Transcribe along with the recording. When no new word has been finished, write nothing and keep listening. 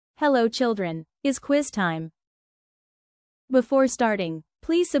Hello children, it's quiz time. Before starting,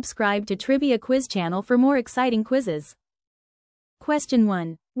 please subscribe to Trivia Quiz channel for more exciting quizzes. Question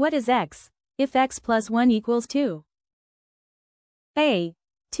 1. What is x if x plus 1 equals 2? A.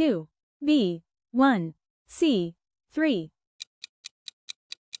 2. B. 1. C. 3.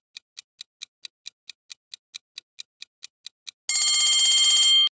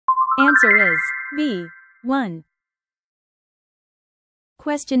 Answer is B. 1.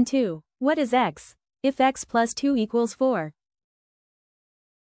 Question 2. What is x if x plus 2 equals 4?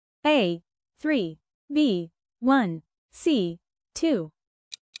 A. 3. B. 1. C. 2.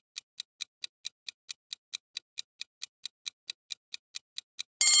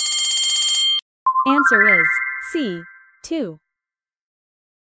 Answer is C. 2.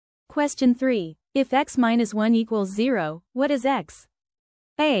 Question 3. If x minus 1 equals 0, what is x?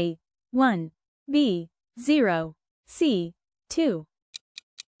 A. 1. B. 0. C. 2.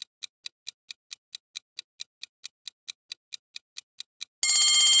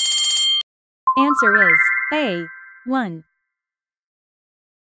 Answer is A. 1.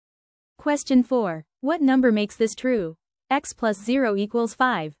 Question 4. What number makes this true? X plus 0 equals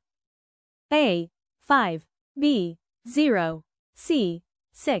 5. A. 5. B. 0. C.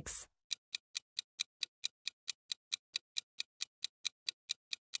 6.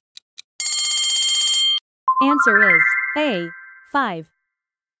 Answer is A. 5.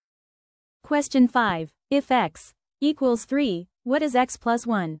 Question 5. If x equals 3, what is x plus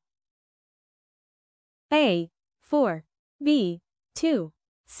 1? A. 4. B. 2.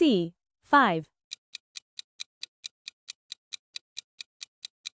 C. 5.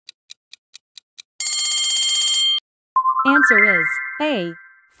 Answer is A.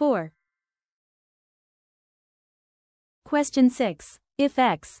 4. Question 6. If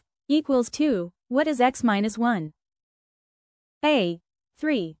x equals 2, what is x minus 1? A.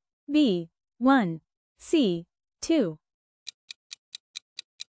 3. B. 1. C. 2.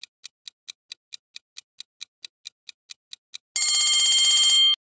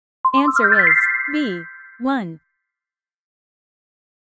 Answer is B. 1.